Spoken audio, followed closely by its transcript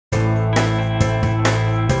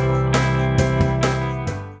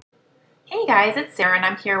guys, it's Sarah and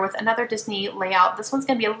I'm here with another Disney layout. This one's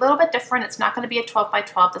going to be a little bit different. It's not going to be a 12 by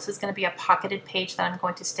 12. This is going to be a pocketed page that I'm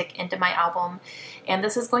going to stick into my album. And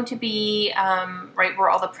this is going to be right where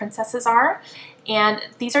all the princesses are. And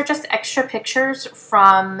these are just extra pictures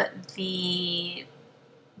from the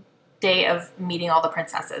day of meeting all the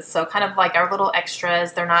princesses. So kind of like our little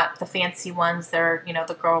extras. They're not the fancy ones. They're, you know,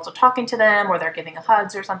 the girls are talking to them or they're giving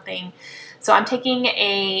hugs or something. So I'm taking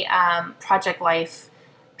a Project Life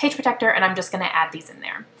page protector and I'm just going to add these in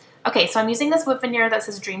there. Okay, so I'm using this wood veneer that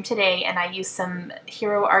says Dream Today, and I used some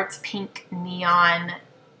Hero Arts pink neon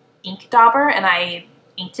ink dauber and I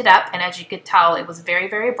inked it up, and as you could tell it was very,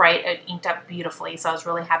 very bright. It inked up beautifully, so I was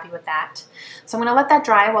really happy with that. So I'm going to let that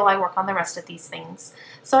dry while I work on the rest of these things.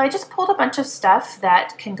 So I just pulled a bunch of stuff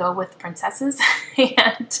that can go with princesses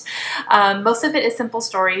and most of it is simple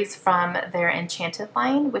stories from their Enchanted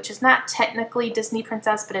line, which is not technically Disney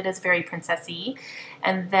princess, but it is very princessy.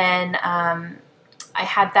 And then I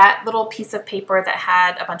had that little piece of paper that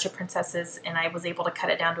had a bunch of princesses, and I was able to cut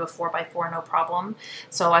it down to a 4x4 no problem.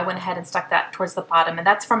 So I went ahead and stuck that towards the bottom, and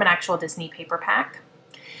that's from an actual Disney paper pack.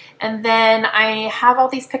 And then I have all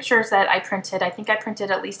these pictures that I printed. I think I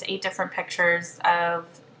printed at least 8 different pictures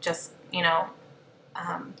of just, you know,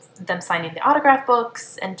 them signing the autograph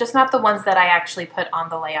books, and just not the ones that I actually put on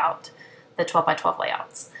the layout, the 12 by 12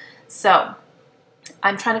 layouts. So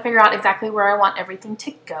I'm trying to figure out exactly where I want everything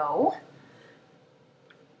to go.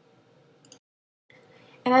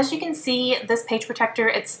 And as you can see, this page protector,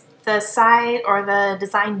 it's the side or the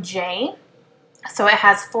design J. So it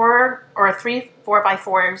has 4 or 3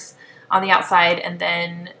 4x4s on the outside and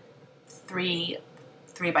then 3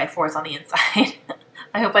 3x4s on the inside.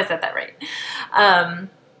 I hope I said that right.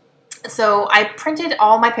 So I printed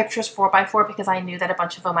all my pictures 4x4 because I knew that a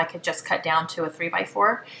bunch of them I could just cut down to a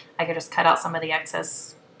 3x4. I could just cut out some of the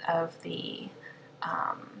excess of the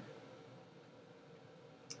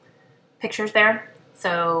pictures there.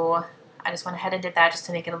 So I just went ahead and did that just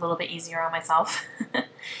to make it a little bit easier on myself.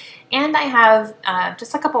 And I have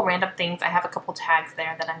just a couple random things. I have a couple tags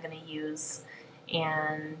there that I'm going to use,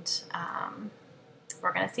 and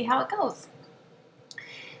we're going to see how it goes.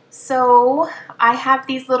 So I have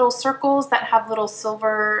these little circles that have little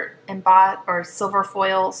silver embossed or silver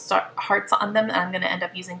foil hearts on them, and I'm going to end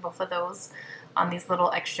up using both of those on these little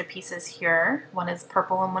extra pieces here. One is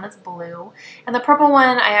purple and one is blue. And the purple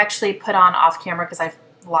one I actually put on off camera because I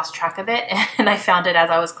lost track of it and I found it as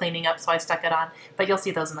I was cleaning up, so I stuck it on, but you'll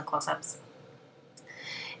see those in the close-ups.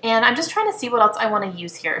 And I'm just trying to see what else I want to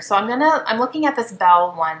use here. So I'm looking at this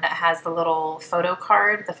Belle one that has the little photo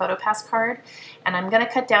card, the PhotoPass card, and I'm going to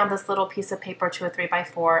cut down this little piece of paper to a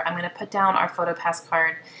 3x4. I'm going to put down our PhotoPass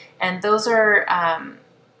card, and those are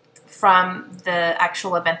from the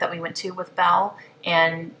actual event that we went to with Belle,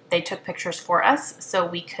 and they took pictures for us so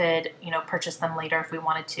we could, you know, purchase them later if we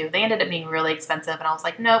wanted to. They ended up being really expensive, and I was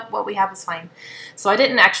like, nope, what we have is fine. So I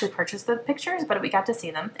didn't actually purchase the pictures, but we got to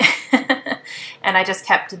see them. And I just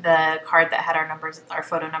kept the card that had our numbers, our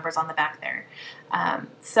photo numbers on the back there.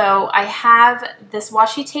 So I have this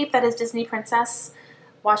washi tape that is Disney Princess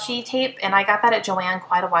washi tape, and I got that at Joann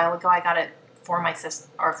quite a while ago. I got it for my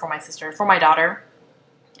for my daughter.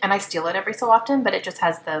 And I steal it every so often, but it just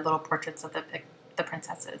has the little portraits of the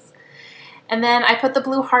princesses. And then I put the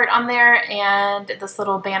blue heart on there and this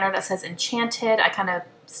little banner that says Enchanted. I kind of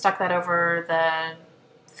stuck that over the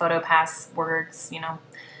PhotoPass words, you know,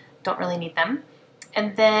 don't really need them.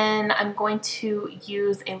 And then I'm going to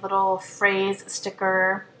use a little phrase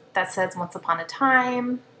sticker that says Once Upon a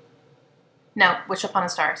Time. No, Wish Upon a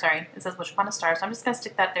Star, sorry. It says Wish Upon a Star, so I'm just going to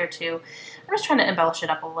stick that there too. I'm just trying to embellish it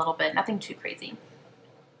up a little bit, nothing too crazy.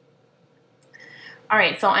 All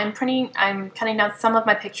right, so I'm cutting down some of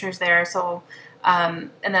my pictures there. So, and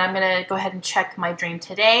then I'm gonna go ahead and check my Dream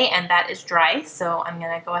Today, and that is dry. So I'm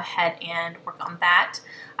gonna go ahead and work on that.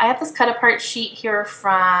 I have this cut apart sheet here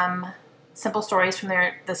from Simple Stories from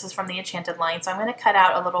there. This is from the Enchanted line. So I'm gonna cut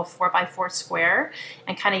out a little 4x4 square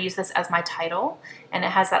and kind of use this as my title. And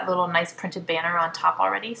it has that little nice printed banner on top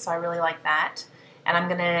already, so I really like that. And I'm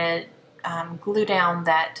gonna glue down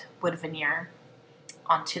that wood veneer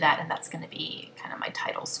onto that, and that's going to be kind of my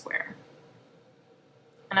title square.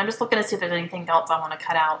 And I'm just looking to see if there's anything else I want to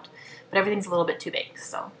cut out, but everything's a little bit too big,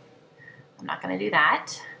 so I'm not going to do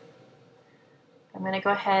that. I'm going to go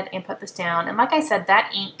ahead and put this down, and like I said,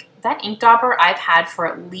 that ink dauber I've had for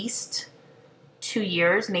at least 2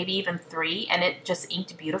 years, maybe even 3, and it just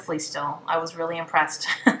inked beautifully still. I was really impressed.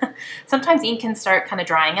 Sometimes ink can start kind of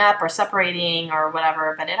drying up or separating or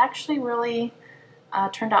whatever, but it actually really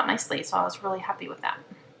turned out nicely, so I was really happy with that.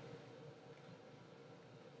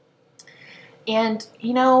 And,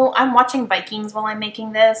 you know, I'm watching Vikings while I'm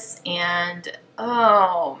making this, and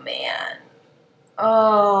oh man,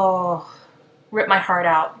 oh, rip my heart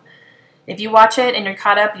out. If you watch it and you're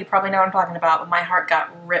caught up, you probably know what I'm talking about, but my heart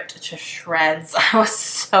got ripped to shreds. I was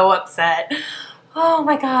so upset. Oh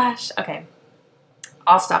my gosh. Okay,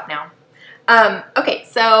 I'll stop now. Okay,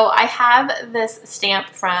 so I have this stamp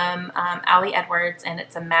from Ali Edwards, and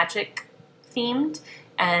it's a magic themed,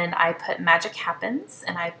 and I put Magic Happens,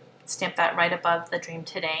 and I stamped that right above the Dream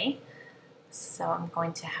Today. So I'm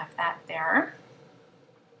going to have that there.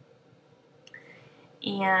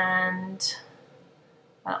 And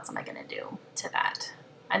what else am I going to do to that?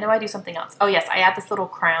 I know I do something else. Oh yes, I add this little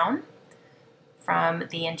crown from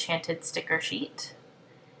the Enchanted sticker sheet.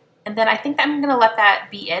 And then I think that I'm going to let that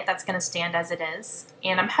be it. That's going to stand as it is.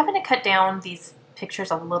 And I'm having to cut down these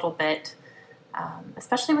pictures a little bit,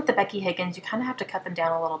 especially with the Becky Higgins. You kind of have to cut them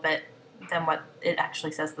down a little bit than what it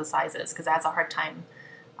actually says the size is, because it has a hard time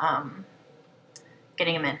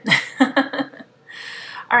getting them in.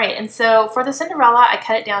 All right, and so for the Cinderella, I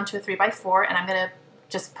cut it down to a 3x4, and I'm going to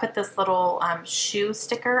just put this little shoe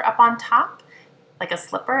sticker up on top, like a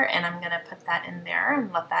slipper, and I'm going to put that in there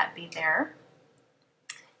and let that be there.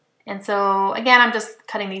 And so, again, I'm just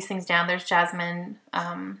cutting these things down. There's Jasmine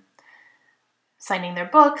signing their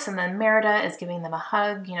books, and then Merida is giving them a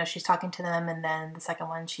hug. You know, she's talking to them, and then the second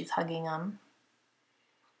one, she's hugging them.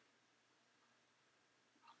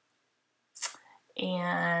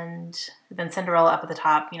 And then Cinderella up at the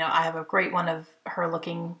top. You know, I have a great one of her and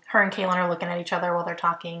Kaylin are looking at each other while they're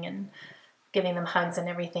talking and giving them hugs and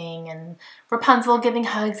everything. And Rapunzel giving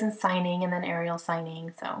hugs and signing, and then Ariel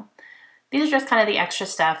signing. So these are just kind of the extra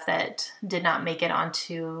stuff that did not make it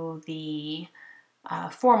onto the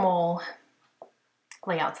formal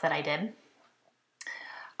layouts that I did.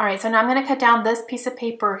 All right, so now I'm going to cut down this piece of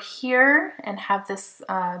paper here and have this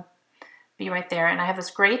be right there. And I have this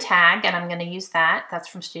gray tag, and I'm going to use that. That's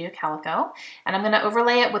from Studio Calico. And I'm going to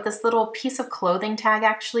overlay it with this little piece of clothing tag,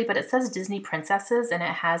 actually, but it says Disney Princesses, and it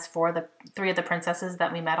has three of the princesses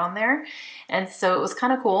that we met on there. And so it was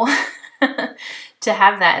kind of cool to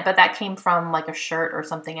have that, but that came from like a shirt or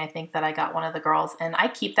something, I think, that I got one of the girls. And I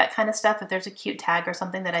keep that kind of stuff. If there's a cute tag or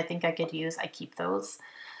something that I think I could use, I keep those,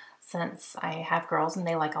 since I have girls and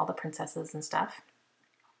they like all the princesses and stuff.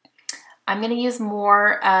 I'm going to use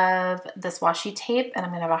more of this washi tape, and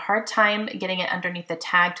I'm going to have a hard time getting it underneath the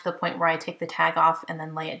tag to the point where I take the tag off and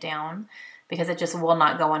then lay it down, because it just will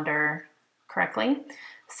not go under correctly.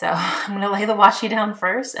 So I'm going to lay the washi down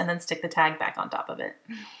first and then stick the tag back on top of it.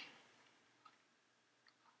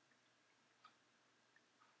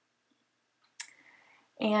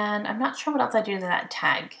 And I'm not sure what else I do to that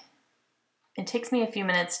tag. It takes me a few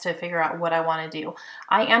minutes to figure out what I want to do.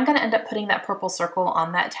 I am going to end up putting that purple circle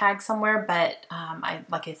on that tag somewhere, but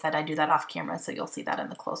like I said, I do that off camera, so you'll see that in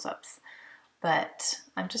the close-ups. But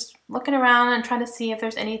I'm just looking around and trying to see if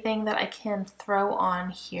there's anything that I can throw on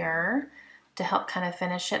here to help kind of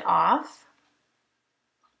finish it off.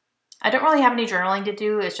 I don't really have any journaling to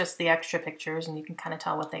do. It's just the extra pictures, and you can kind of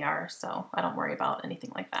tell what they are, so I don't worry about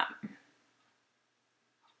anything like that.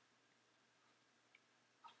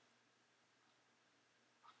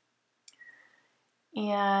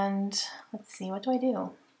 And let's see, what do I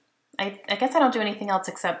do? I guess I don't do anything else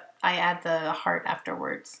except I add the heart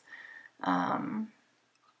afterwards. Oh,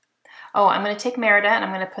 I'm going to take Merida, and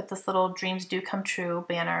I'm going to put this little Dreams Do Come True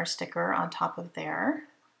banner sticker on top of there.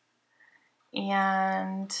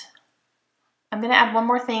 And I'm going to add one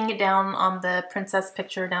more thing down on the princess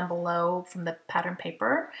picture down below from the pattern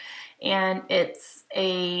paper. And it's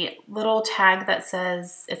a little tag that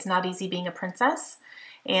says, "It's not easy being a princess."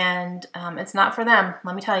 And it's not for them,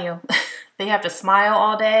 let me tell you. They have to smile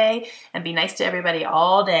all day and be nice to everybody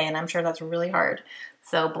all day, and I'm sure that's really hard.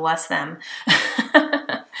 So bless them.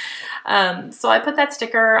 So I put that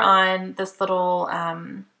sticker on this little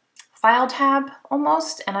file tab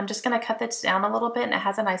almost, and I'm just going to cut this down a little bit, and it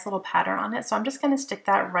has a nice little pattern on it. So I'm just going to stick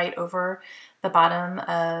that right over the bottom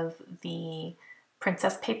of the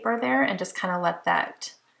princess paper there and just kind of let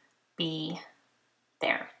that be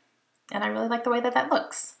there. And I really like the way that that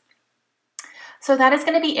looks. So that is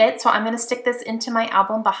going to be it. So I'm going to stick this into my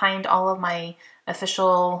album behind all of my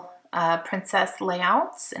official princess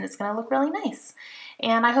layouts, and it's going to look really nice.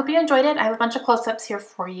 And I hope you enjoyed it. I have a bunch of close-ups here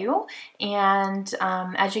for you. And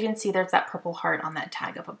as you can see, there's that purple heart on that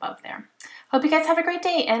tag up above there. Hope you guys have a great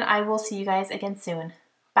day, and I will see you guys again soon.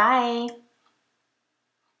 Bye.